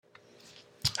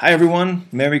Hi, everyone.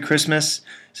 Merry Christmas.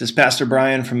 This is Pastor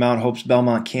Brian from Mount Hope's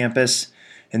Belmont campus.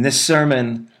 In this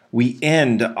sermon, we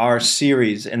end our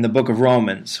series in the book of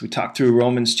Romans. We talked through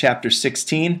Romans chapter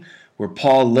 16, where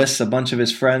Paul lists a bunch of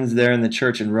his friends there in the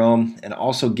church in Rome and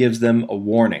also gives them a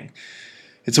warning.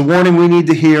 It's a warning we need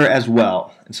to hear as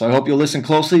well. And so I hope you'll listen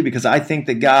closely because I think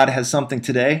that God has something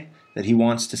today that he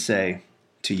wants to say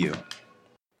to you.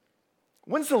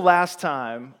 When's the last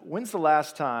time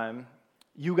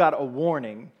you got a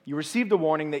warning, you received a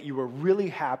warning that you were really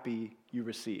happy you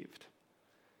received?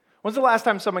 When's the last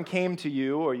time someone came to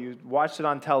you or you watched it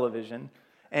on television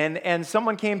and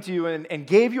someone came to you and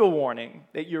gave you a warning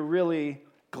that you're really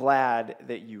glad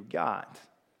that you got?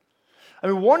 I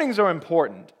mean, warnings are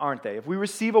important, aren't they? If we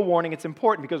receive a warning, it's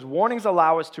important because warnings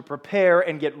allow us to prepare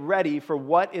and get ready for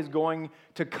what is going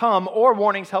to come, or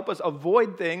warnings help us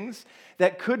avoid things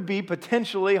that could be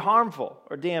potentially harmful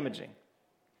or damaging.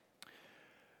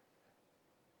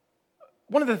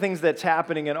 One of the things that's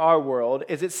happening in our world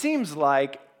is it seems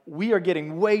like we are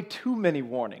getting way too many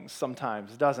warnings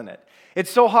sometimes, doesn't it? It's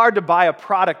so hard to buy a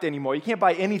product anymore. You can't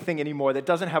buy anything anymore that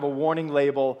doesn't have a warning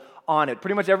label on it.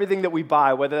 Pretty much everything that we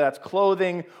buy, whether that's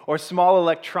clothing or small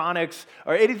electronics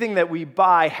or anything that we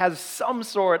buy, has some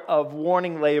sort of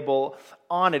warning label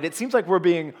on it. It seems like we're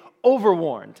being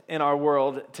overwarned in our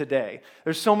world today.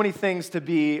 There's so many things to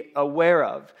be aware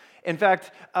of. In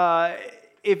fact,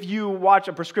 if you watch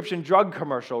a prescription drug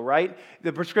commercial, right?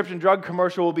 The prescription drug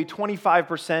commercial will be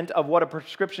 25% of what a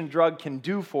prescription drug can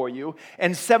do for you,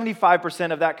 and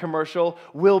 75% of that commercial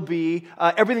will be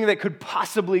everything that could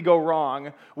possibly go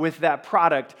wrong with that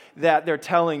product that they're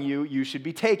telling you you should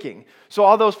be taking. So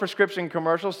all those prescription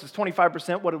commercials is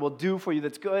 25% what it will do for you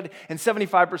that's good, and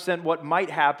 75% what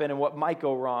might happen and what might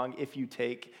go wrong if you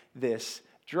take this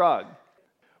drug.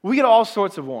 We get all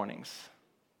sorts of warnings.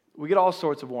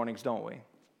 Don't we?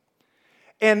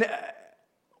 And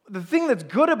the thing that's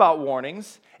good about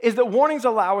warnings is that warnings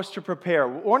allow us to prepare.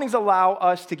 Warnings allow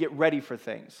us to get ready for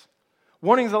things.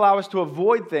 Warnings allow us to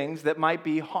avoid things that might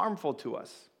be harmful to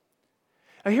us.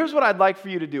 Now, here's what I'd like for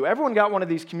you to do. Everyone got one of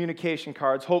these communication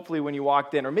cards, hopefully, when you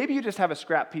walked in, or maybe you just have a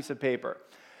scrap piece of paper.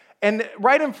 And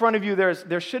right in front of you,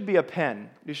 there should be a pen.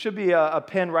 There should be a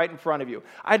pen right in front of you.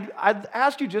 I'd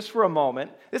ask you just for a moment.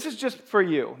 This is just for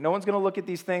you. No one's going to look at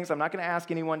these things. I'm not going to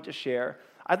ask anyone to share.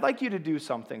 I'd like you to do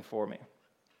something for me.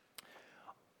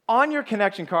 On your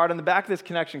connection card, on the back of this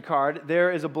connection card,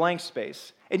 there is a blank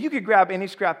space. And you could grab any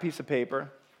scrap piece of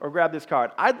paper or grab this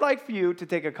card. I'd like for you to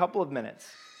take a couple of minutes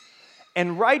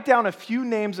and write down a few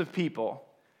names of people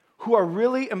who are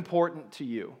really important to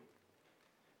you.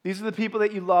 These are the people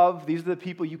that you love. These are the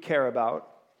people you care about.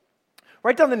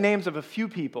 Write down the names of a few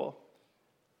people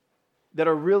that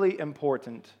are really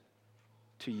important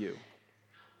to you.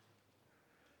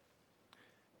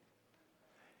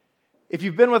 If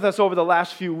you've been with us over the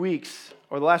last few weeks,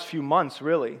 or the last few months,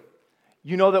 really,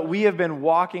 you know that we have been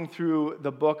walking through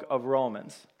the book of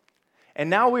Romans. And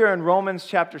now we are in Romans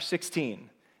chapter 16.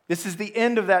 This is the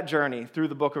end of that journey through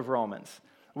the book of Romans.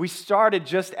 We started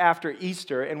just after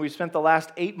Easter, and we spent the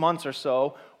last 8 months or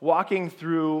so walking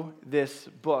through this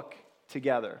book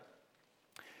together.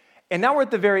 And now we're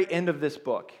at the very end of this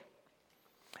book.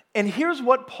 And here's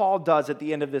what Paul does at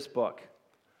the end of this book.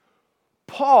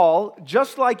 Paul,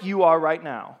 just like you are right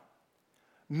now,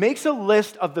 makes a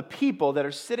list of the people that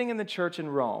are sitting in the church in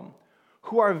Rome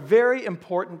who are very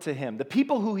important to him, the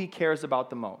people who he cares about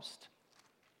the most.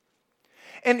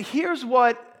 And here's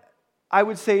what I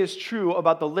would say is true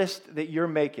about the list that you're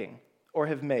making or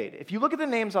have made. If you look at the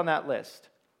names on that list,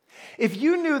 if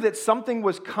you knew that something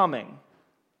was coming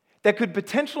that could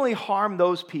potentially harm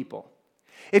those people,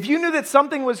 if you knew that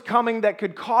something was coming that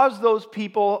could cause those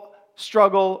people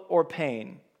struggle or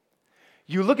pain,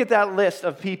 you look at that list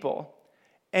of people,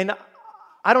 and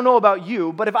I don't know about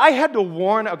you, but if I had to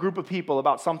warn a group of people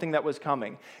about something that was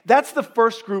coming, that's the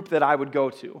first group that I would go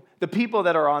to, the people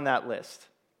that are on that list.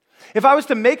 If I was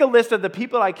to make a list of the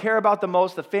people I care about the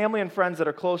most, the family and friends that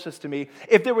are closest to me,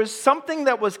 if there was something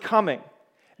that was coming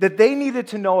that they needed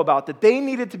to know about, that they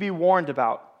needed to be warned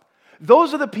about,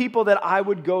 those are the people that I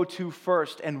would go to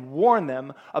first and warn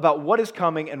them about what is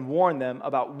coming and warn them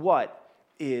about what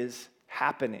is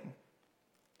happening.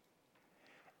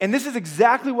 And this is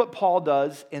exactly what Paul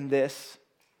does in this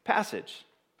passage.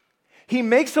 He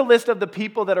makes a list of the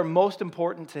people that are most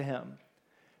important to him,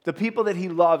 the people that he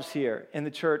loves here in the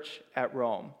church at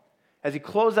Rome. As he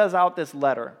closes out this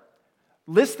letter,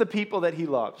 lists the people that he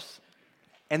loves,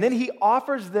 and then he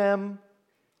offers them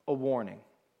a warning.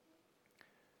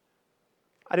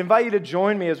 I'd invite you to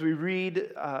join me as we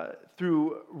read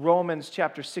through Romans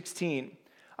chapter 16.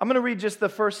 I'm going to read just the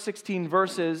first 16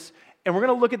 verses, And we're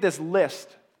going to look at this list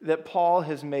that Paul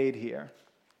has made here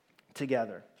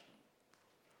together.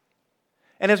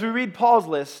 And as we read Paul's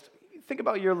list, think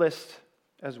about your list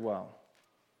as well.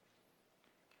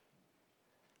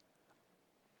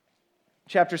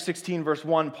 Chapter 16, verse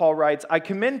 1, Paul writes, I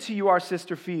commend to you our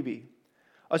sister Phoebe,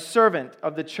 a servant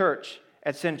of the church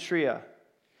at Cenchrea,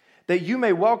 that you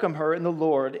may welcome her in the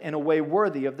Lord in a way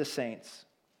worthy of the saints,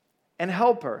 and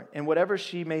help her in whatever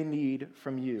she may need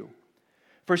from you.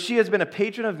 For she has been a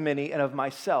patron of many and of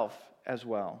myself as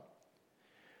well.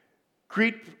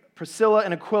 Greet Priscilla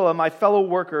and Aquila, my fellow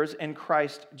workers in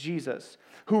Christ Jesus,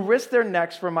 who risked their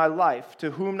necks for my life,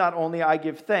 to whom not only I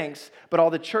give thanks, but all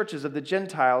the churches of the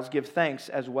Gentiles give thanks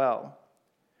as well.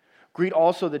 Greet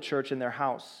also the church in their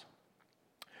house.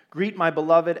 Greet my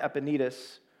beloved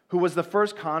Epaenetus, who was the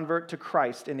first convert to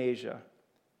Christ in Asia.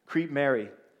 Greet Mary,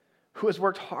 who has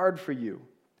worked hard for you.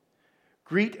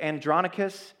 Greet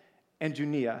Andronicus and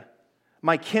Junia,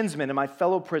 my kinsmen and my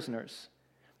fellow prisoners.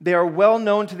 They are well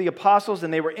known to the apostles,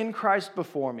 and they were in Christ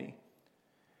before me.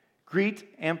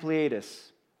 Greet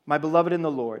Ampliatus, my beloved in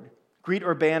the Lord. Greet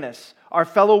Urbanus, our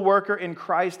fellow worker in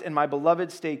Christ, and my beloved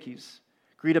Stachys.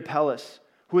 Greet Apelles,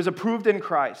 who is approved in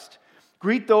Christ.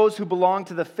 Greet those who belong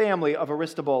to the family of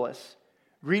Aristobulus.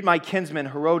 Greet my kinsman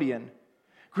Herodion.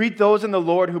 Greet those in the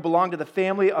Lord who belong to the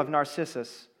family of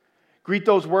Narcissus. Greet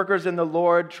those workers in the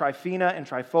Lord, Tryphena and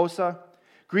Tryphosa.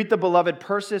 Greet the beloved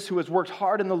Persis, who has worked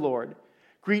hard in the Lord.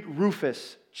 Greet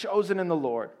Rufus, chosen in the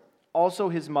Lord, also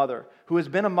his mother, who has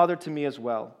been a mother to me as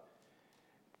well.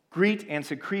 Greet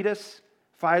Asyncritus,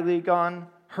 Phlegon,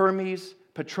 Hermes,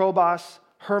 Patrobas,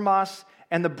 Hermas,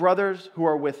 and the brothers who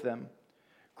are with them.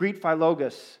 Greet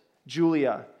Philologus,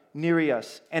 Julia,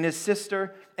 Nereus, and his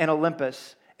sister, and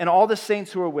Olympus, and all the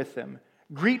saints who are with them.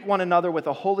 Greet one another with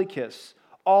a holy kiss.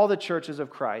 All the churches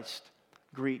of Christ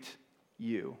greet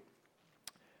you.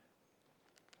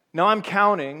 Now I'm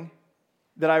counting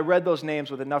that I read those names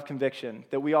with enough conviction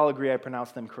that we all agree I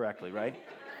pronounced them correctly, right?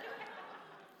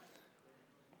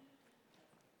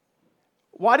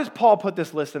 Why does Paul put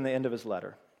this list in the end of his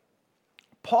letter?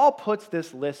 Paul puts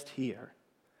this list here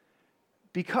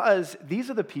because these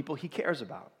are the people he cares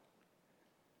about.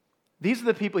 These are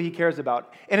the people he cares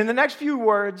about. And in the next few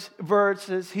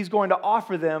verses, he's going to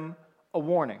offer them a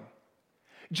warning.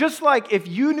 Just like if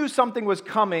you knew something was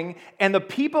coming and the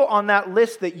people on that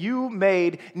list that you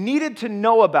made needed to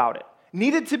know about it,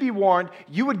 needed to be warned,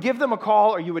 you would give them a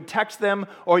call or you would text them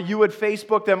or you would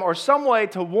Facebook them or some way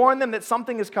to warn them that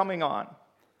something is coming on.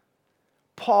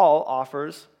 Paul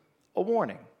offers a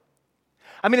warning.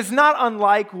 I mean, it's not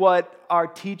unlike what our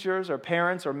teachers or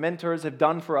parents or mentors have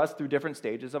done for us through different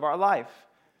stages of our life.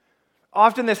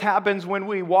 Often this happens when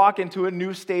we walk into a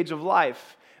new stage of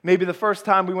life. Maybe the first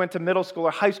time we went to middle school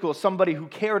or high school, somebody who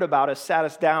cared about us sat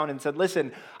us down and said,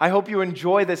 listen, I hope you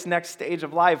enjoy this next stage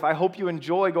of life. I hope you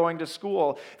enjoy going to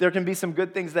school. There can be some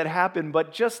good things that happen,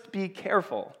 but just be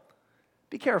careful.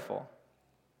 Be careful.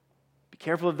 Be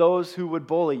careful of those who would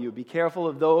bully you. Be careful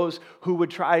of those who would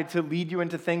try to lead you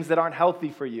into things that aren't healthy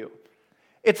for you.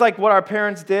 It's like what our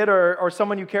parents did or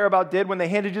someone you care about did when they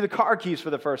handed you the car keys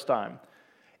for the first time.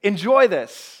 Enjoy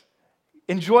this.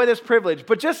 Enjoy this privilege,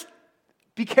 but just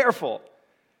be careful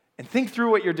and think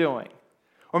through what you're doing.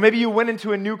 Or maybe you went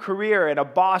into a new career and a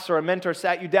boss or a mentor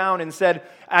sat you down and said,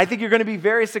 I think you're going to be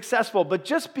very successful, but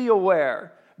just be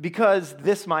aware because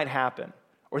this might happen.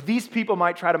 Or these people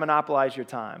might try to monopolize your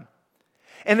time.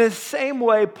 And in the same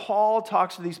way, Paul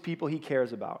talks to these people he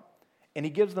cares about. And he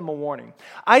gives them a warning.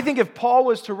 I think if Paul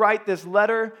was to write this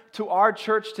letter to our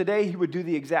church today, he would do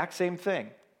the exact same thing.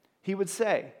 He would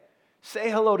say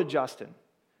hello to Justin,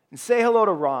 and say hello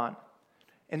to Ron,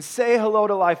 and say hello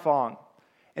to Lai Fong,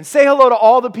 and say hello to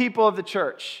all the people of the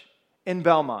church in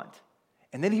Belmont.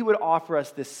 And then he would offer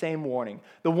us this same warning.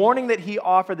 The warning that he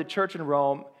offered the church in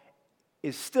Rome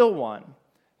is still one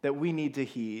that we need to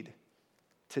heed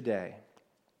today.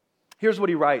 Here's what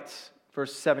he writes,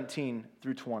 verse 17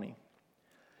 through 20.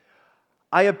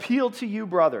 I appeal to you,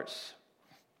 brothers,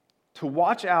 to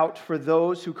watch out for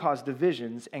those who cause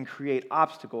divisions and create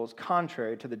obstacles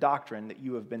contrary to the doctrine that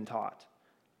you have been taught.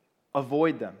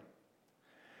 Avoid them.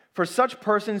 For such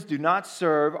persons do not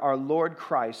serve our Lord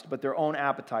Christ, but their own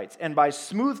appetites. And by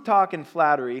smooth talk and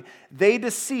flattery, they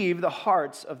deceive the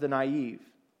hearts of the naive.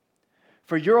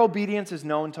 For your obedience is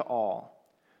known to all,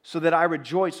 so that I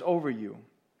rejoice over you.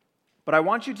 But I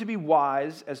want you to be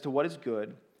wise as to what is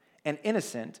good, and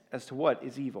innocent as to what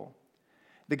is evil.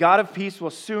 The God of peace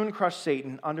will soon crush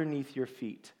Satan underneath your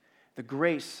feet. The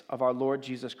grace of our Lord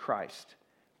Jesus Christ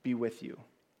be with you.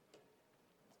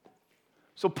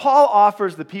 So Paul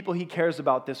offers the people he cares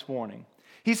about this warning.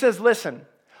 He says, listen,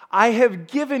 I have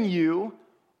given you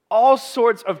all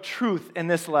sorts of truth in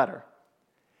this letter.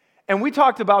 And we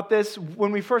talked about this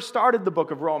when we first started the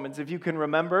book of Romans, if you can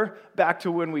remember back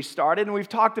to when we started, and we've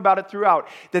talked about it throughout,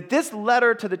 that this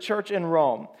letter to the church in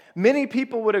Rome, many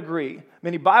people would agree,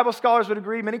 many Bible scholars would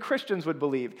agree, many Christians would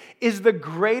believe, is the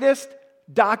greatest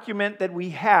document that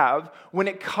we have when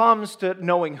it comes to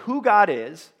knowing who God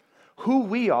is, who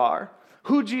we are,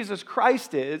 who Jesus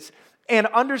Christ is, and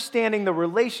understanding the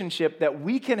relationship that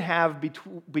we can have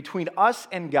between us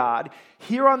and God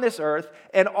here on this earth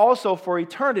and also for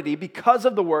eternity because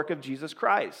of the work of Jesus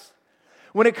Christ.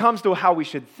 When it comes to how we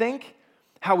should think,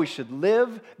 how we should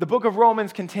live, the book of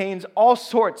Romans contains all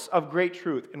sorts of great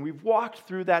truth, and we've walked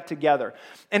through that together.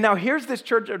 And now here's this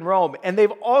church in Rome, and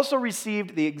they've also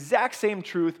received the exact same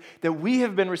truth that we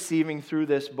have been receiving through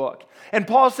this book. And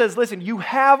Paul says, listen, you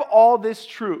have all this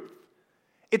truth.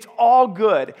 It's all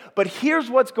good, but here's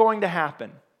what's going to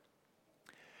happen.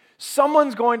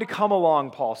 Someone's going to come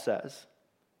along, Paul says,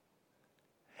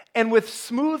 and with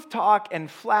smooth talk and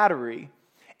flattery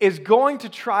is going to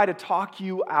try to talk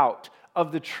you out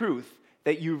of the truth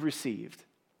that you've received.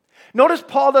 Notice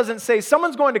Paul doesn't say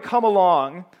someone's going to come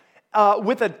along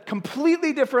with a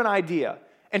completely different idea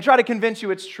and try to convince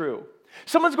you it's true.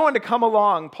 Someone's going to come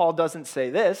along, Paul doesn't say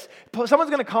this, someone's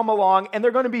going to come along and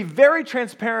they're going to be very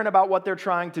transparent about what they're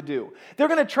trying to do. They're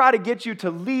going to try to get you to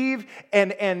leave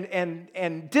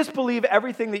and disbelieve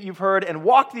everything that you've heard and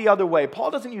walk the other way.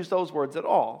 Paul doesn't use those words at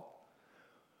all.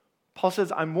 Paul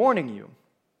says, I'm warning you.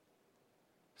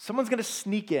 Someone's going to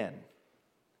sneak in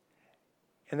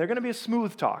and they're going to be a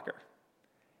smooth talker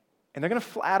and they're going to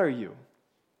flatter you.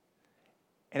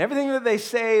 And everything that they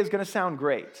say is going to sound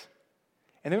great.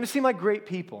 And they're going to seem like great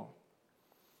people.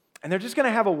 And they're just going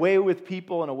to have a way with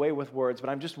people and a way with words. But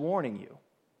I'm just warning you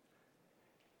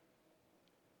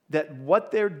that what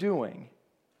they're doing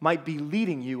might be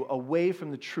leading you away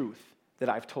from the truth that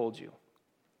I've told you.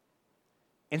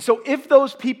 And so if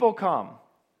those people come,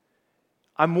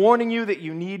 I'm warning you that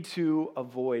you need to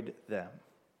avoid them.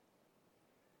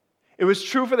 It was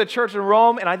true for the church in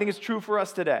Rome, and I think it's true for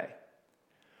us today.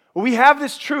 We have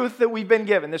this truth that we've been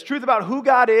given, this truth about who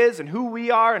God is and who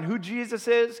we are and who Jesus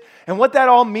is and what that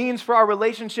all means for our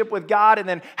relationship with God and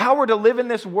then how we're to live in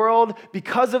this world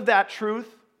because of that truth.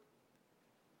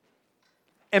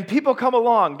 And people come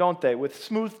along, don't they, with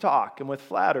smooth talk and with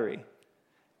flattery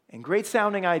and great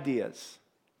sounding ideas.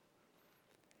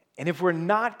 And if we're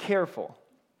not careful,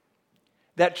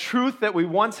 that truth that we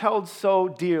once held so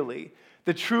dearly,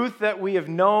 the truth that we have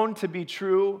known to be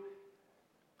true,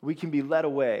 we can be led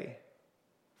away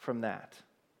from that.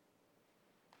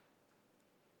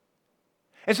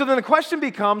 And so then the question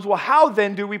becomes, well, how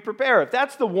then do we prepare? If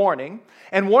that's the warning,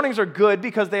 and warnings are good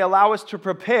because they allow us to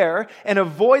prepare and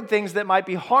avoid things that might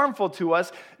be harmful to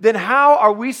us, then how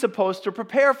are we supposed to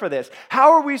prepare for this?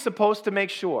 How are we supposed to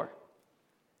make sure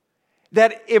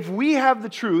that if we have the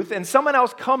truth and someone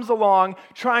else comes along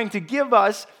trying to give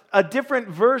us a different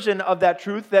version of that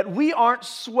truth, that we aren't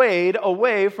swayed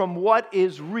away from what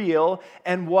is real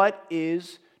and what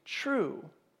is true?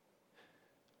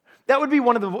 That would be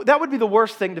the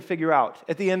worst thing to figure out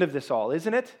at the end of this all,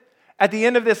 isn't it? At the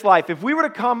end of this life, if we were to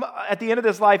come at the end of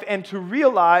this life and to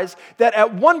realize that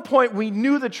at one point we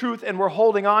knew the truth and were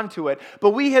holding on to it,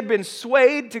 but we had been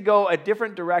swayed to go a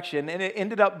different direction and it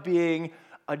ended up being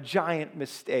a giant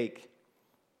mistake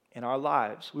in our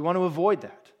lives. We want to avoid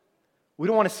that. We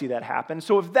don't want to see that happen.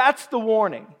 So if that's the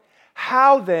warning,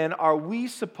 how then are we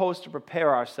supposed to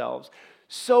prepare ourselves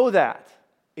so that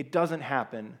it doesn't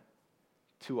happen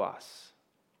to us?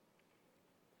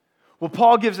 Well,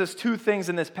 Paul gives us two things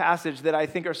in this passage that I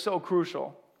think are so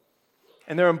crucial.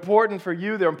 And they're important for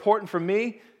you, they're important for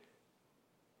me.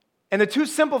 And the two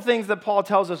simple things that Paul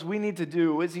tells us we need to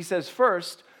do is he says,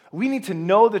 first, we need to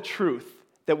know the truth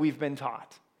that we've been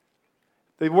taught.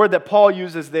 The word that Paul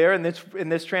uses there in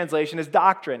this translation is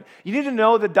doctrine. You need to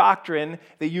know the doctrine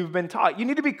that you've been taught. You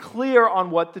need to be clear on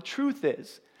what the truth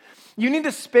is. You need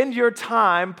to spend your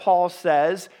time, Paul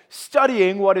says,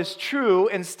 studying what is true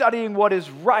and studying what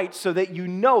is right so that you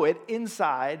know it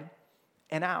inside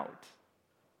and out.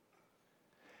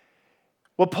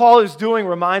 What Paul is doing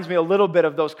reminds me a little bit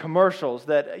of those commercials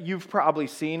that you've probably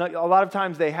seen. A lot of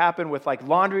times they happen with like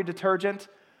laundry detergent,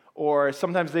 or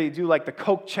sometimes they do like the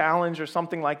Coke challenge or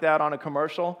something like that on a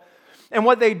commercial. And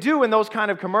what they do in those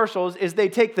kind of commercials is they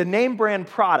take the name brand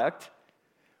product,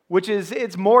 which is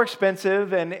it's more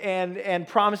expensive and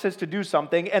promises to do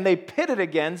something, and they pit it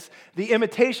against the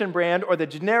imitation brand or the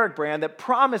generic brand that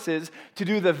promises to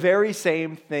do the very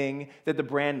same thing that the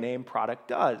brand name product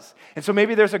does. And so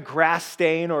maybe there's a grass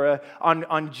stain or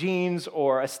on jeans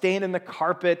or a stain in the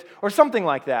carpet or something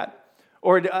like that,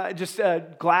 or just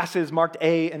glasses marked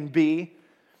A and B.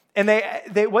 And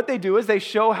what they do is they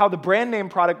show how the brand name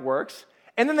product works,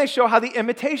 and then they show how the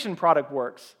imitation product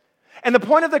works. And the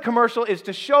point of the commercial is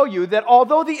to show you that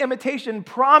although the imitation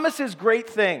promises great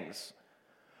things,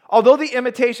 although the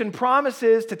imitation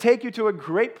promises to take you to a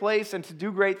great place and to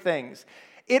do great things,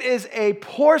 it is a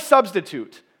poor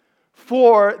substitute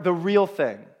for the real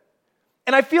thing.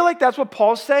 And I feel like that's what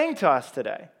Paul's saying to us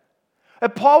today.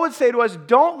 That Paul would say to us,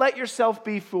 don't let yourself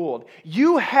be fooled.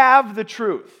 You have the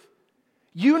truth.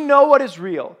 You know what is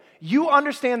real. You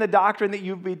understand the doctrine that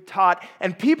you've been taught,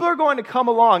 and people are going to come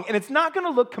along, and it's not going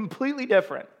to look completely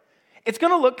different. It's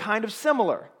going to look kind of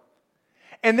similar.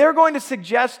 And they're going to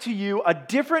suggest to you a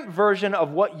different version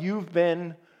of what you've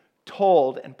been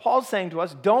told. And Paul's saying to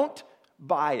us, don't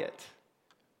buy it.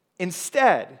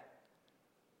 Instead,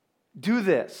 do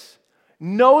this.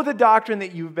 Know the doctrine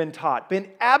that you've been taught. Been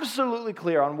absolutely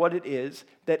clear on what it is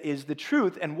that is the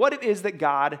truth and what it is that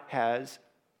God has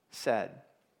said.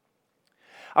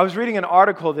 I was reading an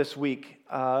article this week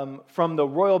from the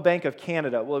Royal Bank of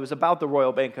Canada. Well, it was about the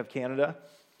Royal Bank of Canada.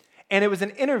 And it was an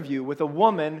interview with a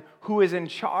woman who is in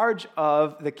charge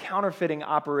of the counterfeiting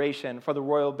operation for the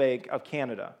Royal Bank of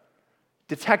Canada.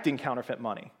 Detecting counterfeit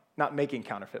money, not making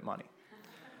counterfeit money.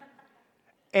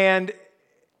 And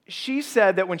she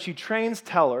said that when she trains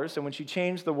tellers and when she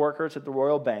trains the workers at the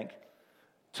Royal Bank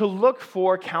to look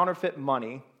for counterfeit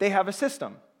money, they have a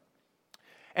system.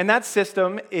 And that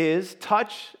system is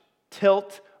touch,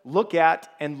 tilt, look at,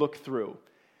 and look through.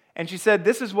 And she said,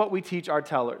 this is what we teach our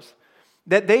tellers.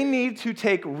 That they need to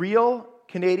take real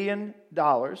Canadian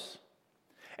dollars,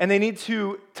 and they need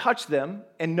to touch them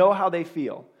and know how they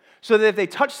feel. So that if they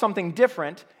touch something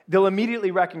different, they'll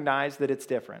immediately recognize that it's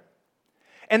different.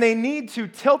 And they need to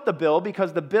tilt the bill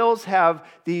because the bills have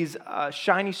these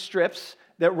shiny strips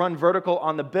that run vertical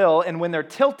on the bill, and when they're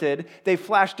tilted, they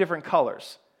flash different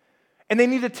colors. And they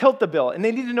need to tilt the bill, and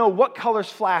they need to know what colors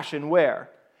flash and where,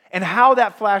 and how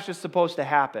that flash is supposed to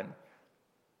happen.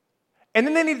 And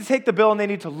then they need to take the bill and they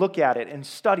need to look at it and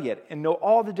study it and know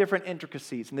all the different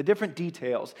intricacies and the different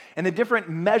details and the different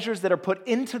measures that are put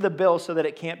into the bill so that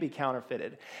it can't be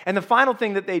counterfeited. And the final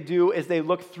thing that they do is they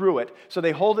look through it. So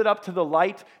they hold it up to the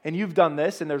light, and you've done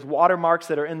this, and there's watermarks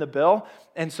that are in the bill.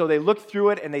 And so they look through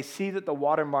it and they see that the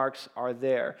watermarks are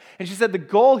there. And she said the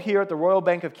goal here at the Royal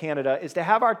Bank of Canada is to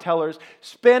have our tellers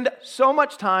spend so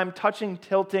much time touching,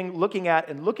 tilting, looking at,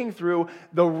 and looking through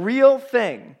the real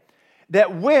thing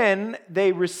that when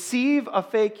they receive a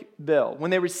fake bill,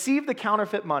 when they receive the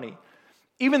counterfeit money,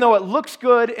 even though it looks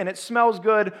good and it smells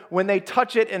good, when they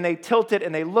touch it and they tilt it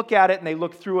and they look at it and they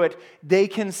look through it, they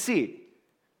can see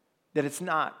that it's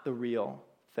not the real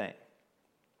thing.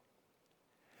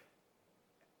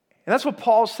 And that's what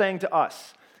Paul's saying to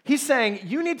us. He's saying,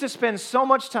 you need to spend so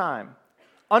much time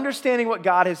understanding what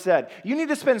God has said. You need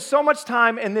to spend so much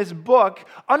time in this book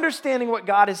understanding what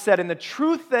God has said and the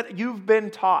truth that you've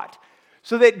been taught,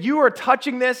 so that you are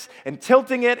touching this and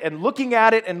tilting it and looking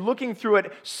at it and looking through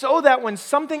it, so that when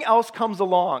something else comes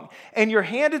along and you're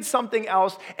handed something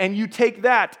else and you take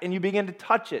that and you begin to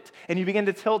touch it and you begin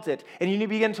to tilt it and you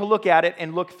begin to look at it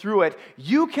and look through it,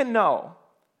 you can know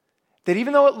that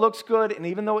even though it looks good and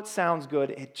even though it sounds good,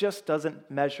 it just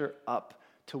doesn't measure up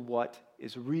to what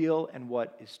is real and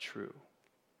what is true.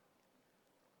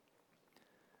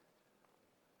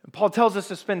 And Paul tells us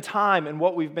to spend time in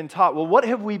what we've been taught. Well, what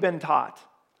have we been taught?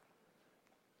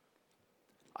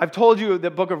 I've told you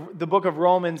that the book of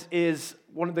Romans is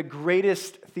one of the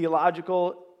greatest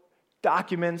theological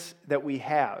documents that we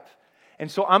have. And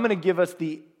so I'm going to give us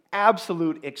the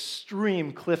absolute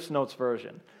extreme Cliff's Notes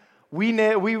version. We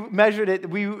measured it,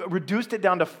 we reduced it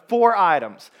down to 4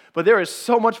 items, but there is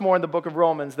so much more in the book of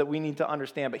Romans that we need to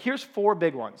understand. But here's 4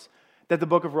 big ones that the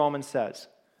book of Romans says.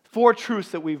 4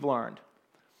 truths that we've learned.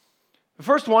 The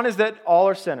first one is that all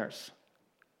are sinners.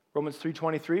 Romans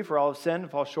 3:23, for all have sinned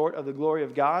and fall short of the glory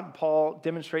of God. Paul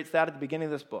demonstrates that at the beginning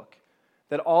of this book.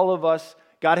 That all of us,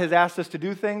 God has asked us to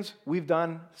do things, we've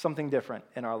done something different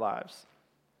in our lives.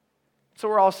 So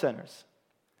we're all sinners.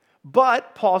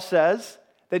 But Paul says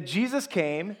that Jesus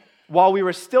came while we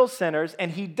were still sinners, and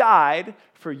he died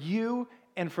for you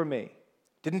and for me.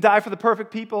 Didn't die for the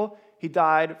perfect people, he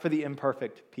died for the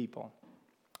imperfect people.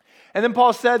 And then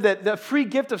Paul said that the free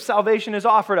gift of salvation is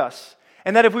offered us.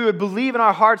 And that if we would believe in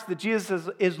our hearts that Jesus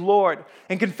is Lord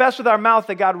and confess with our mouth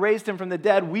that God raised him from the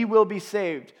dead, we will be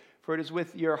saved. For it is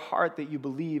with your heart that you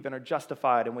believe and are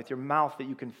justified, and with your mouth that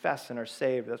you confess and are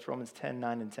saved. That's Romans 10,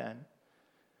 9, and 10.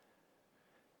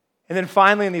 And then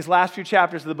finally, in these last few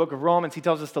chapters of the book of Romans, he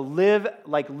tells us to live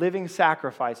like living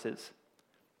sacrifices,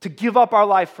 to give up our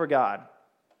life for God,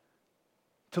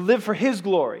 to live for his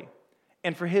glory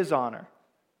and for his honor.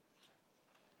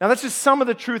 Now, that's just some of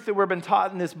the truth that we've been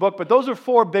taught in this book, but those are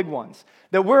 4 big ones.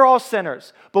 That we're all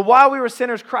sinners, but while we were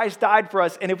sinners, Christ died for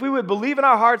us, and if we would believe in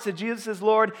our hearts that Jesus is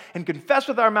Lord and confess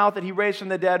with our mouth that he raised from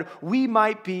the dead, we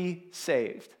might be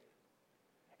saved.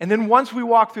 And then once we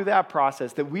walk through that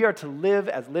process, that we are to live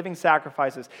as living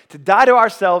sacrifices, to die to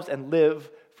ourselves and live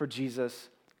for Jesus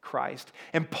Christ.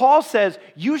 And Paul says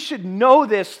you should know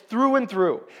this through and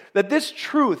through, that this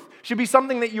truth should be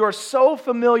something that you are so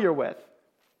familiar with.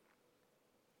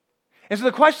 And so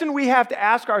the question we have to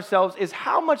ask ourselves is,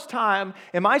 how much time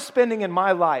am I spending in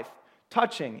my life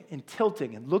touching and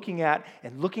tilting and looking at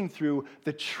and looking through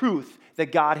the truth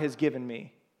that God has given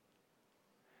me?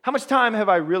 How much time have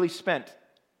I really spent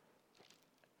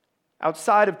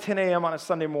outside of 10 a.m. on a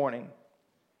Sunday morning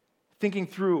thinking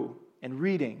through and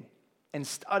reading and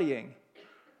studying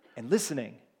and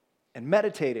listening and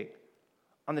meditating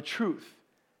on the truth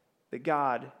that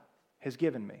God has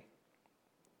given me?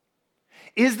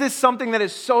 Is this something that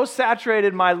has so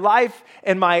saturated my life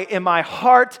and my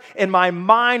heart and my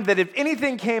mind that if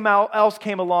anything else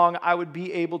came along, I would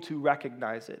be able to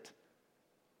recognize it?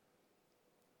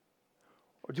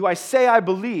 Or do I say I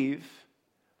believe,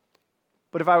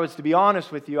 but if I was to be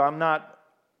honest with you, I'm not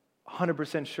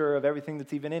 100% sure of everything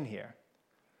that's even in here?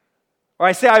 Or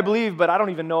I say I believe, but I don't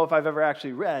even know if I've ever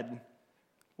actually read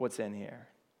what's in here.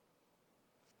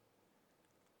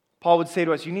 Paul would say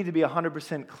to us, you need to be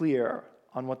 100% clear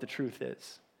on what the truth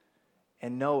is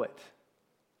and know it.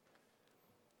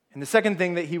 And the second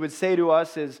thing that he would say to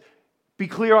us is, be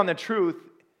clear on the truth.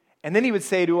 And then he would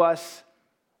say to us,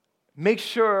 make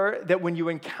sure that when you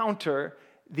encounter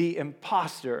the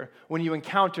imposter, when you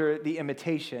encounter the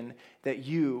imitation, that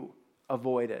you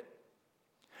avoid it.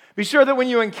 Be sure that when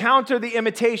you encounter the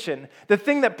imitation, the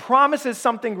thing that promises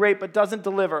something great but doesn't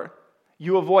deliver,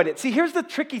 you avoid it. See, here's the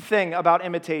tricky thing about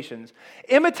imitations.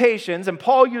 Imitations, and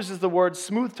Paul uses the words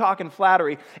smooth talk and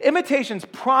flattery, imitations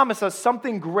promise us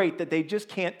something great that they just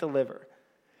can't deliver.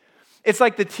 It's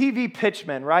like the TV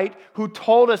pitchman, right, who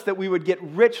told us that we would get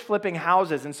rich flipping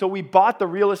houses. And so we bought the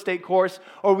real estate course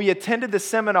or we attended the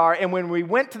seminar. And when we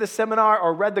went to the seminar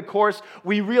or read the course,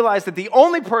 we realized that the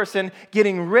only person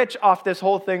getting rich off this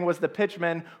whole thing was the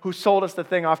pitchman who sold us the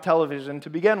thing off television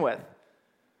to begin with.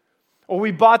 Or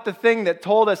we bought the thing that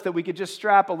told us that we could just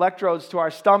strap electrodes to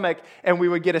our stomach and we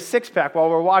would get a six-pack while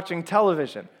we're watching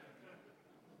television.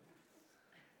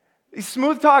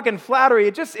 Smooth talk and flattery,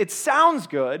 it sounds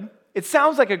good. It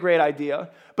sounds like a great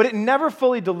idea, but it never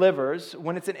fully delivers.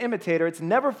 When it's an imitator, it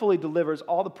never fully delivers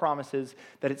all the promises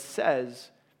that it says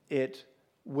it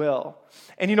will.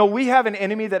 And you know, we have an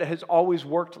enemy that has always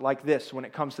worked like this when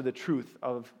it comes to the truth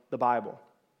of the Bible.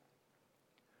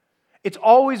 It's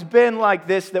always been like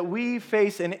this, that we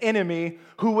face an enemy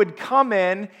who would come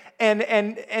in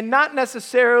and not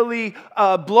necessarily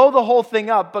blow the whole thing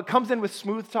up, but comes in with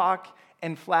smooth talk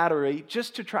and flattery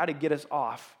just to try to get us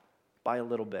off by a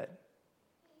little bit.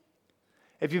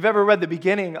 If you've ever read the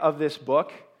beginning of this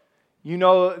book, you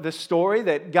know the story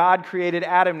that God created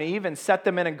Adam and Eve and set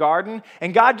them in a garden,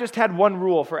 and God just had one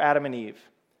rule for Adam and Eve.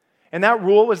 And that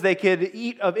rule was they could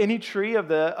eat of any tree of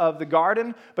the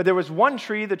garden, but there was one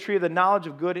tree, the tree of the knowledge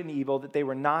of good and evil, that they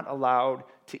were not allowed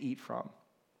to eat from.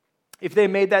 If they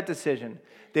made that decision,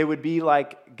 they would be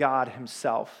like God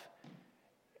himself.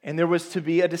 And there was to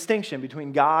be a distinction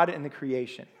between God and the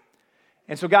creation.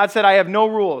 And so God said, I have no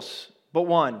rules but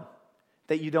one,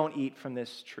 that you don't eat from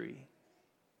this tree.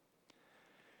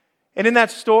 And in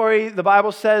that story, the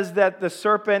Bible says that the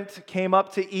serpent came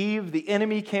up to Eve, the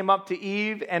enemy came up to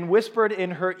Eve and whispered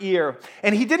in her ear.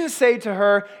 And he didn't say to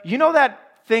her, you know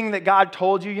that thing that God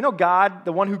told you? You know God,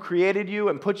 the one who created you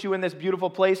and put you in this beautiful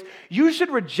place? You should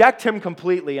reject him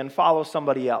completely and follow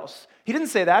somebody else. He didn't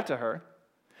say that to her.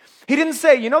 He didn't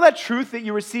say, you know that truth that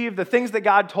you received, the things that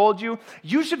God told you?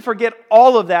 You should forget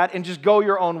all of that and just go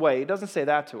your own way. He doesn't say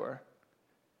that to her.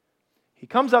 He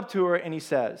comes up to her and he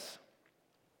says,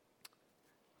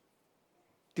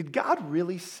 did God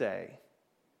really say,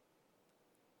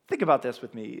 think about this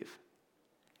with me, Eve.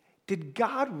 Did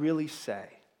God really say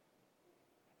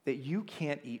that you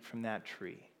can't eat from that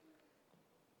tree?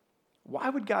 Why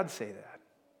would God say that?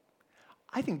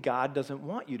 I think God doesn't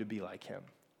want you to be like him.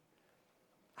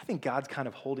 I think God's kind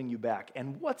of holding you back.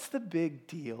 And what's the big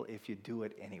deal if you do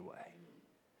it anyway?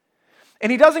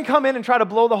 And he doesn't come in and try to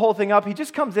blow the whole thing up. He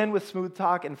just comes in with smooth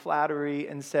talk and flattery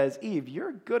and says, Eve,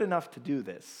 you're good enough to do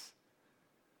this.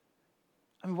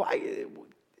 I mean,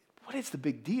 what is the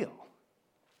big deal?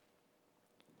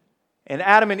 And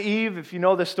Adam and Eve, if you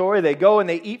know the story, they go and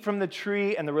they eat from the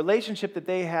tree, and the relationship that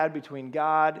they had between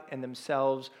God and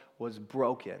themselves was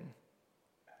broken.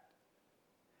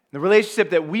 The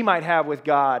relationship that we might have with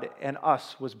God and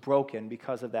us was broken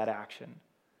because of that action.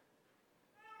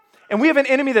 And we have an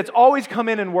enemy that's always come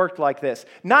in and worked like this.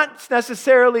 Not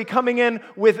necessarily coming in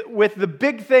with the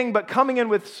big thing, but coming in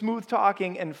with smooth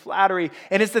talking and flattery.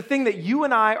 And it's the thing that you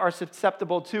and I are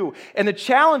susceptible to. And the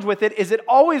challenge with it is it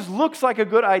always looks like a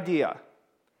good idea.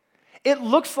 It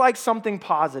looks like something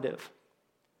positive.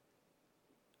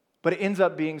 But it ends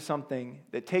up being something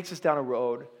that takes us down a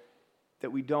road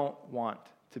that we don't want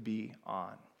to be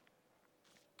on.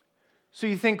 So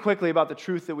you think quickly about the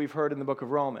truth that we've heard in the book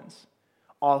of Romans.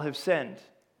 All have sinned.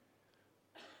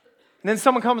 And then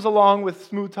someone comes along with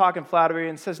smooth talk and flattery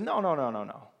and says, no.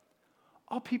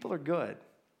 All people are good.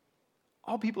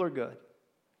 All people are good.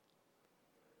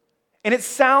 And it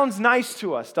sounds nice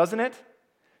to us, doesn't it?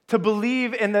 To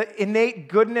believe in the innate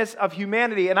goodness of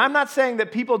humanity. And I'm not saying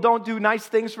that people don't do nice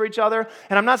things for each other,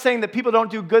 and I'm not saying that people don't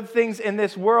do good things in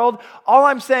this world. All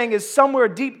I'm saying is somewhere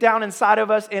deep down inside of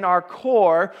us, in our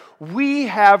core, we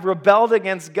have rebelled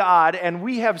against God, and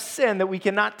we have sin that we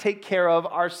cannot take care of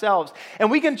ourselves.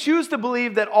 And we can choose to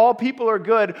believe that all people are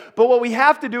good, but what we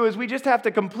have to do is we just have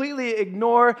to completely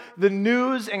ignore the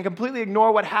news and completely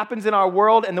ignore what happens in our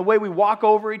world and the way we walk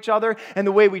over each other and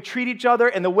the way we treat each other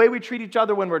and the way we treat each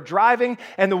other when we're driving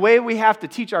and the way we have to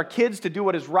teach our kids to do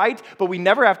what is right, but we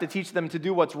never have to teach them to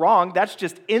do what's wrong. That's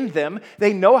just in them.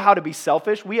 They know how to be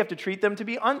selfish. We have to teach them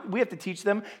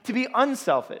to be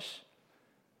unselfish.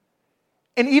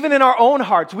 And even in our own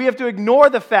hearts, we have to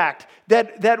ignore the fact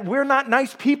that we're not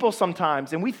nice people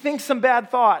sometimes, and we think some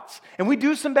bad thoughts, and we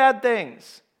do some bad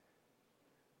things.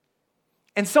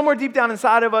 And somewhere deep down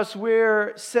inside of us,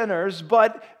 we're sinners,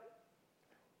 but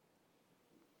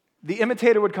the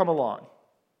imitator would come along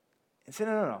and say,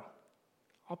 no.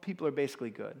 All people are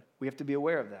basically good. We have to be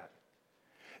aware of that.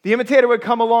 The imitator would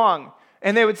come along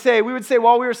and we would say,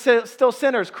 while we were still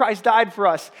sinners, Christ died for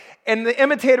us. And the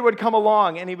imitator would come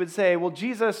along and he would say, well,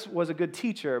 Jesus was a good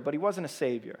teacher, but he wasn't a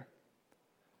savior.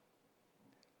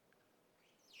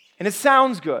 And it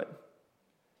sounds good.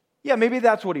 Yeah, maybe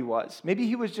that's what he was. Maybe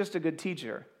he was just a good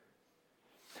teacher.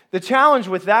 The challenge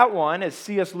with that one, as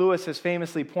C.S. Lewis has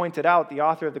famously pointed out, the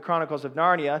author of the Chronicles of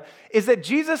Narnia, is that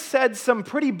Jesus said some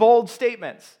pretty bold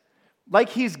statements, like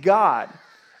he's God,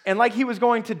 and like he was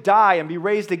going to die and be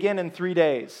raised again in 3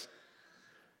 days.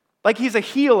 Like he's a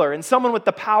healer and someone with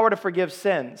the power to forgive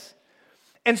sins.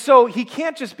 And so he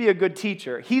can't just be a good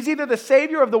teacher. He's either the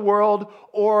savior of the world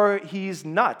or he's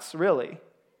nuts, really.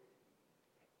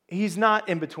 He's not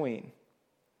in between.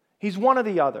 He's one or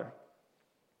the other.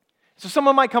 So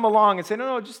someone might come along and say,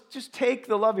 no, just take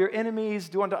the love of your enemies,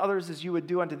 do unto others as you would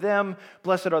do unto them,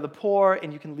 blessed are the poor,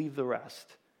 and you can leave the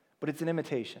rest. But it's an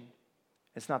imitation.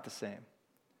 It's not the same.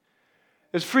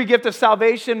 There's free gift of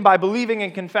salvation by believing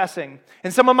and confessing.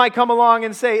 And someone might come along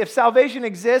and say, if salvation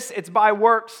exists, it's by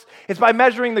works. It's by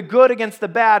measuring the good against the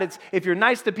bad. It's if you're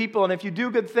nice to people and if you do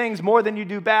good things more than you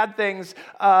do bad things,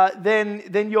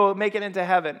 then you'll make it into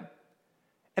heaven.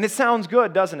 And it sounds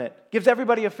good, doesn't it? Gives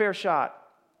everybody a fair shot.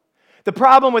 The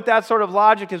problem with that sort of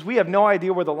logic is we have no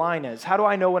idea where the line is. How do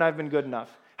I know when I've been good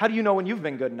enough? How do you know when you've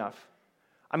been good enough?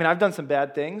 I mean, I've done some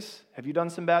bad things. Have you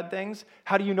done some bad things?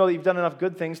 How do you know that you've done enough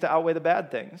good things to outweigh the bad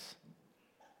things?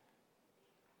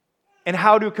 And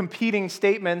how do competing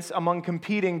statements among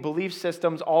competing belief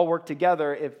systems all work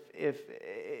together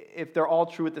if they're all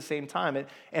true at the same time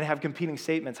and have competing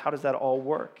statements? How does that all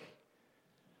work?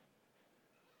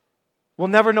 We'll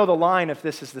never know the line if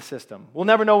this is the system. We'll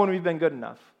never know when we've been good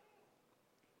enough.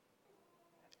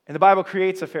 And the Bible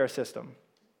creates a fair system.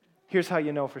 Here's how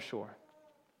you know for sure.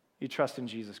 You trust in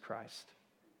Jesus Christ.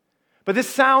 But this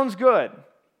sounds good.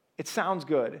 It sounds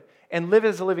good. And live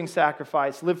as a living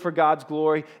sacrifice. Live for God's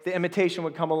glory. The imitation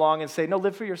would come along and say, no,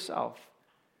 live for yourself.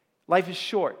 Life is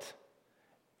short.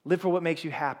 Live for what makes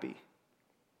you happy.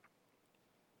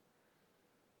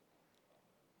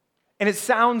 And it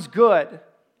sounds good.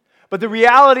 But the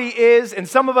reality is, and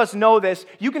some of us know this,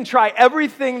 you can try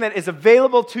everything that is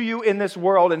available to you in this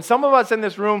world. And some of us in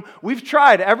this room, we've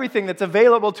tried everything that's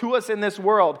available to us in this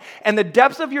world. And the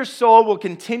depths of your soul will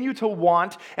continue to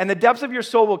want, and the depths of your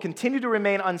soul will continue to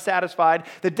remain unsatisfied.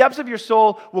 The depths of your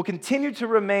soul will continue to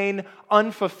remain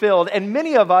unfulfilled. And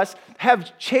many of us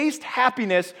have chased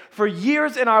happiness for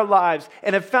years in our lives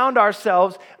and have found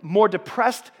ourselves more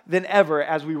depressed than ever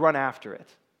as we run after it.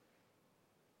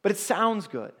 But it sounds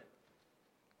good.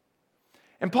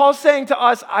 And Paul's saying to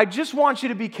us, I just want you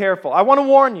to be careful. I want to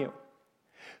warn you.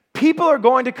 People are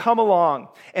going to come along,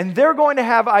 and they're going to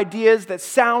have ideas that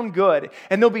sound good,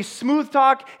 and there'll be smooth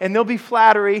talk, and there'll be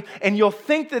flattery, and you'll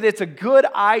think that it's a good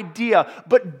idea,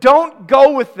 but don't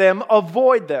go with them,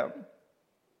 avoid them.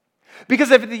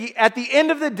 Because if at the end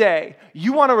of the day,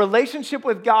 you want a relationship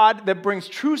with God that brings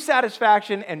true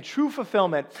satisfaction and true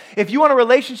fulfillment, if you want a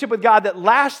relationship with God that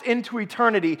lasts into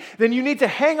eternity, then you need to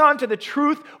hang on to the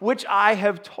truth which I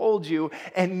have told you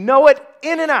and know it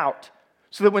in and out,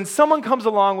 so that when someone comes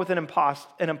along with an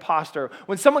imposter,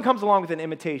 when someone comes along with an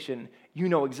imitation, you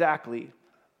know exactly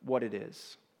what it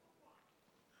is.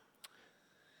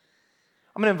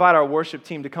 I'm going to invite our worship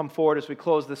team to come forward as we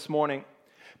close this morning.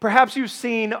 Perhaps you've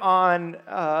seen on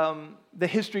the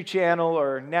History Channel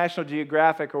or National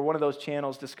Geographic or one of those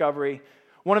channels, Discovery,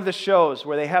 one of the shows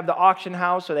where they have the auction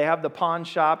house or they have the pawn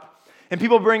shop, and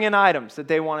people bring in items that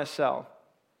they want to sell.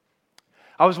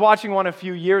 I was watching one a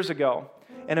few years ago,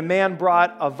 and a man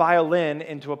brought a violin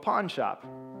into a pawn shop.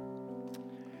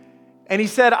 And he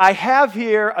said, I have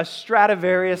here a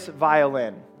Stradivarius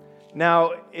violin.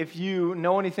 Now, if you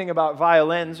know anything about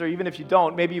violins, or even if you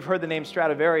don't, maybe you've heard the name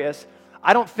Stradivarius,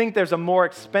 I don't think there's a more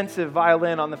expensive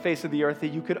violin on the face of the earth that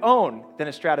you could own than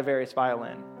a Stradivarius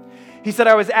violin. He said,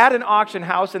 I was at an auction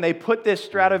house and they put this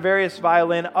Stradivarius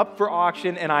violin up for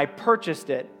auction and I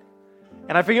purchased it.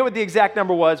 And I forget what the exact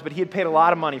number was, but he had paid a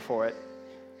lot of money for it.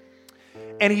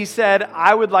 And he said,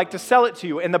 I would like to sell it to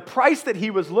you. And the price that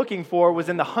he was looking for was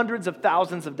in the hundreds of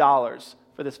thousands of dollars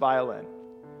for this violin.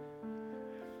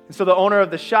 And so the owner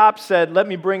of the shop said, let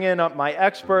me bring in my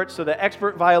expert. So the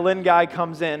expert violin guy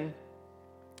comes in.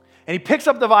 And he picks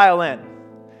up the violin,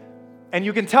 and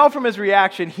you can tell from his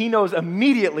reaction, he knows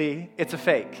immediately it's a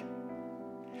fake.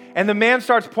 And the man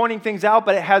starts pointing things out,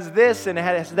 but it has this and it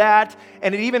has that,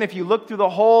 and even if you look through the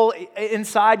hole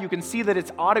inside, you can see that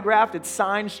it's autographed, it's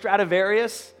signed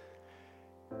Stradivarius.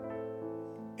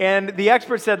 And the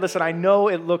expert said, listen, I know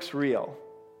it looks real.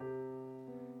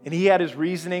 And he had his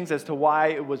reasonings as to why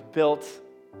it was built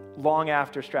long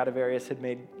after Stradivarius had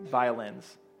made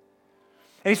violins.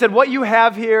 And he said, what you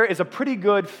have here is a pretty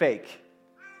good fake.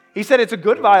 He said, it's a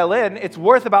good violin. It's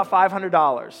worth about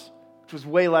 $500, which was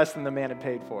way less than the man had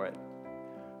paid for it.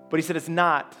 But he said, it's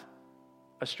not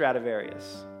a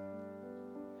Stradivarius.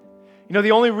 You know,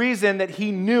 the only reason that he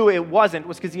knew it wasn't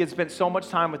was because he had spent so much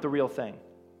time with the real thing.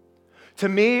 To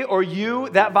me or you,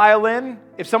 that violin,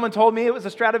 if someone told me it was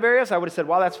a Stradivarius, I would have said,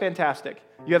 wow, that's fantastic.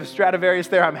 You have a Stradivarius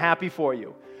there. I'm happy for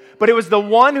you. But it was the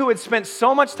one who had spent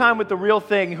so much time with the real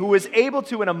thing who was able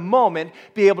to, in a moment,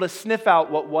 be able to sniff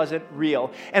out what wasn't real.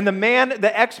 And the man,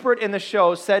 the expert in the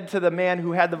show, said to the man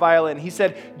who had the violin, he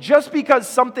said, just because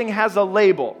something has a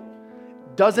label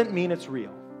doesn't mean it's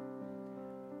real.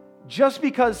 Just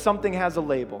because something has a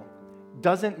label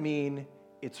doesn't mean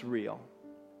it's real.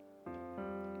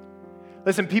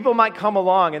 Listen, people might come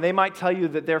along and they might tell you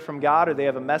that they're from God or they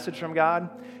have a message from God.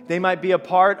 They might be a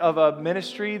part of a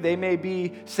ministry. They may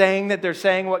be saying that they're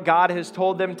saying what God has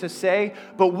told them to say.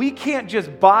 But we can't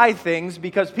just buy things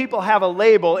because people have a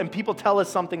label and people tell us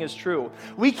something is true.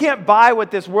 We can't buy what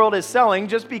this world is selling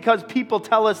just because people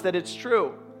tell us that it's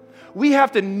true. We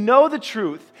have to know the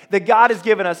truth that God has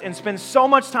given us and spend so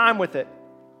much time with it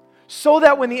so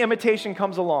that when the imitation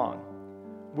comes along,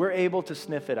 we're able to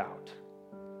sniff it out.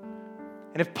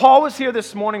 And if Paul was here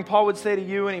this morning, Paul would say to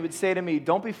you and he would say to me,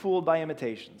 don't be fooled by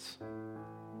imitations.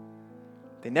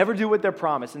 They never do what they're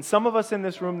promised. And some of us in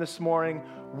this room this morning,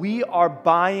 we are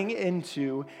buying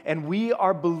into and we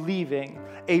are believing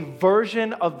a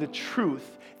version of the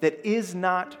truth that is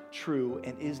not true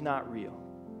and is not real.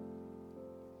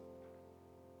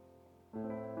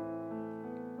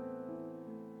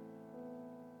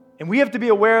 And we have to be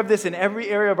aware of this in every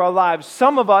area of our lives.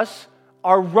 Some of us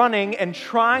are running and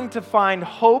trying to find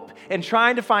hope and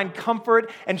trying to find comfort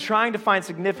and trying to find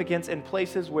significance in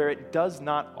places where it does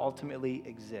not ultimately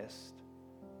exist.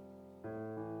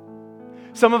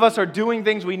 Some of us are doing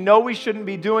things we know we shouldn't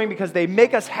be doing because they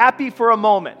make us happy for a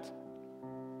moment.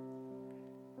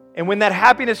 And when that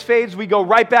happiness fades, we go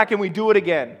right back and we do it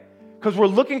again Because we're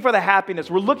looking for the happiness,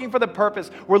 we're looking for the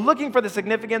purpose, we're looking for the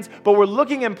significance, but we're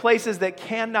looking in places that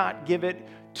cannot give it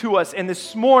to us. And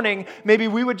this morning, maybe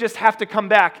we would just have to come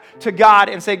back to God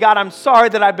and say, God, I'm sorry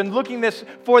that I've been looking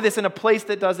for this in a place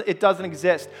that doesn't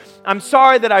exist. I'm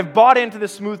sorry that I've bought into the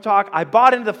smooth talk, I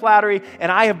bought into the flattery,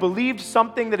 and I have believed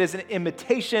something that is an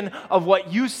imitation of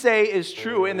what you say is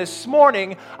true. And this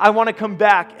morning, I want to come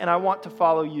back and I want to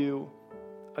follow you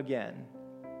again.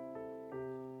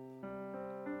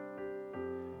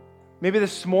 Maybe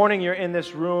this morning you're in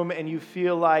this room and you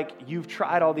feel like you've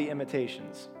tried all the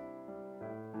imitations.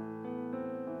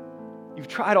 You've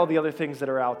tried all the other things that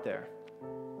are out there.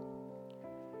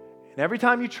 And every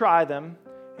time you try them,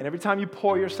 and every time you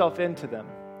pour yourself into them,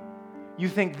 you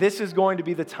think this is going to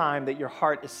be the time that your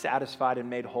heart is satisfied and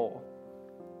made whole.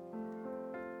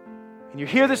 And you're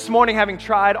here this morning having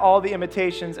tried all the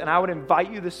imitations, and I would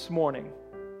invite you this morning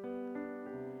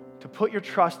to put your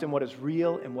trust in what is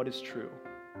real and what is true.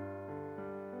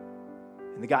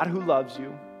 And the God who loves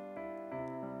you,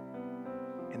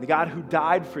 and the God who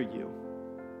died for you,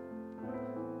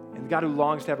 and the God who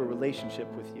longs to have a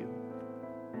relationship with you.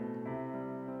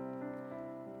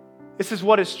 This is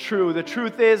what is true. The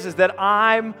truth is that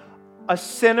I'm a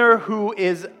sinner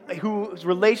whose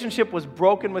relationship was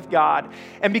broken with God.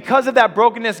 And because of that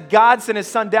brokenness, God sent his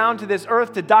son down to this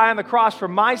earth to die on the cross for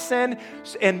my sin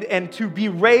and to be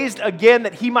raised again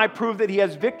that he might prove that he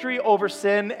has victory over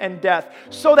sin and death.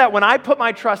 So that when I put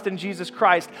my trust in Jesus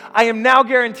Christ, I am now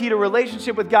guaranteed a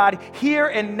relationship with God here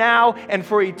and now and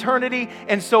for eternity.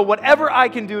 And so whatever I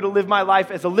can do to live my life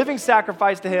as a living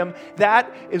sacrifice to him,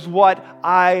 that is what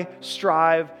I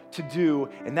strive to do.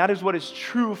 And that is what is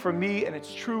true for me, and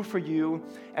it's true for you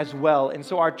as well. And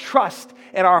so our trust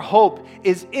and our hope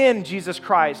is in Jesus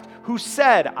Christ, who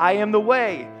said, I am the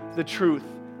way, the truth,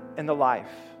 and the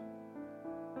life.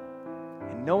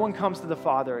 And no one comes to the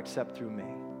Father except through me.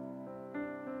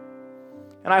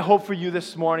 And I hope for you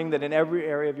this morning that in every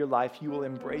area of your life, you will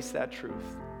embrace that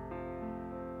truth.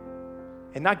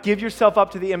 And not give yourself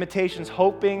up to the imitations,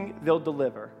 hoping they'll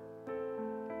deliver,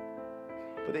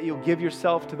 but that you'll give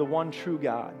yourself to the one true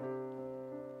God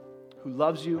who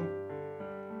loves you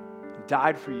and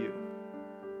died for you.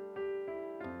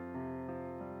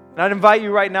 And I'd invite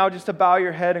you right now just to bow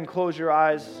your head and close your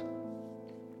eyes.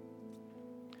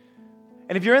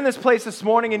 And if you're in this place this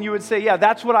morning and you would say, yeah,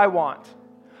 that's what I want.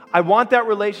 I want that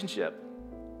relationship.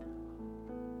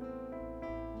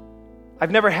 I've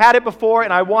never had it before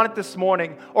and I want it this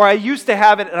morning. Or I used to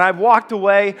have it and I've walked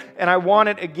away and I want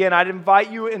it again. I'd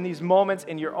invite you in these moments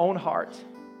in your own heart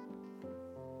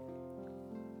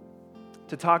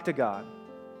to talk to God.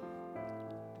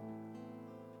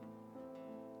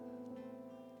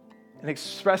 And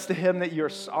express to him that you're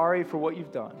sorry for what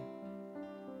you've done.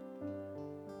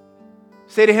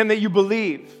 Say to him that you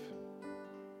believe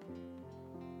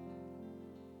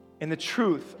in the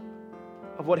truth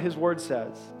of what his word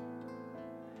says.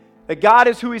 That God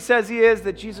is who he says he is,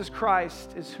 that Jesus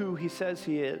Christ is who he says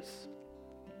he is.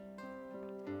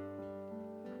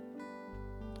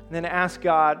 And then ask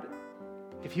God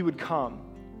if he would come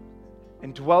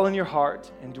and dwell in your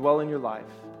heart and dwell in your life,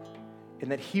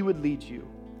 and that he would lead you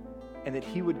and that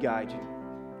he would guide you.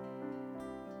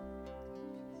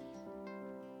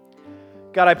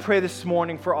 God, I pray this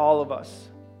morning for all of us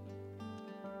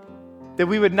that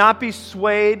we would not be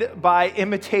swayed by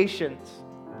imitations,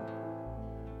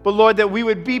 but Lord, that we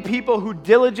would be people who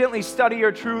diligently study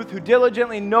your truth, who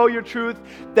diligently know your truth,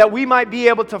 that we might be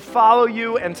able to follow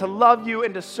you and to love you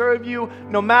and to serve you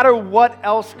no matter what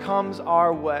else comes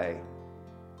our way.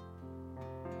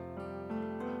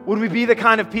 Would we be the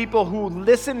kind of people who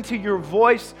listen to your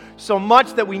voice so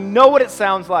much that we know what it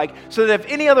sounds like, so that if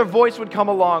any other voice would come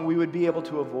along, we would be able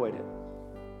to avoid it?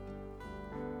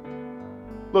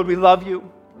 Lord, we love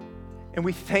you, and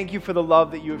we thank you for the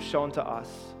love that you have shown to us.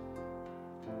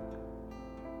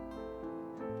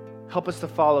 Help us to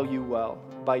follow you well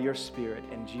by your Spirit.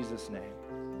 In Jesus' name,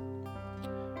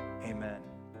 amen.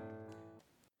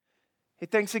 Hey,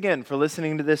 thanks again for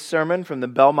listening to this sermon from the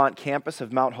Belmont campus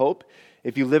of Mount Hope.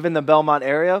 If you live in the Belmont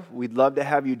area, we'd love to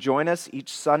have you join us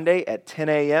each Sunday at 10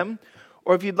 a.m.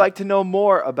 Or if you'd like to know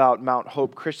more about Mount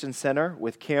Hope Christian Center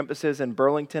with campuses in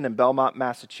Burlington and Belmont,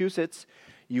 Massachusetts,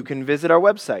 you can visit our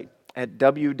website at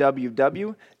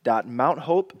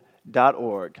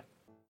www.mounthope.org.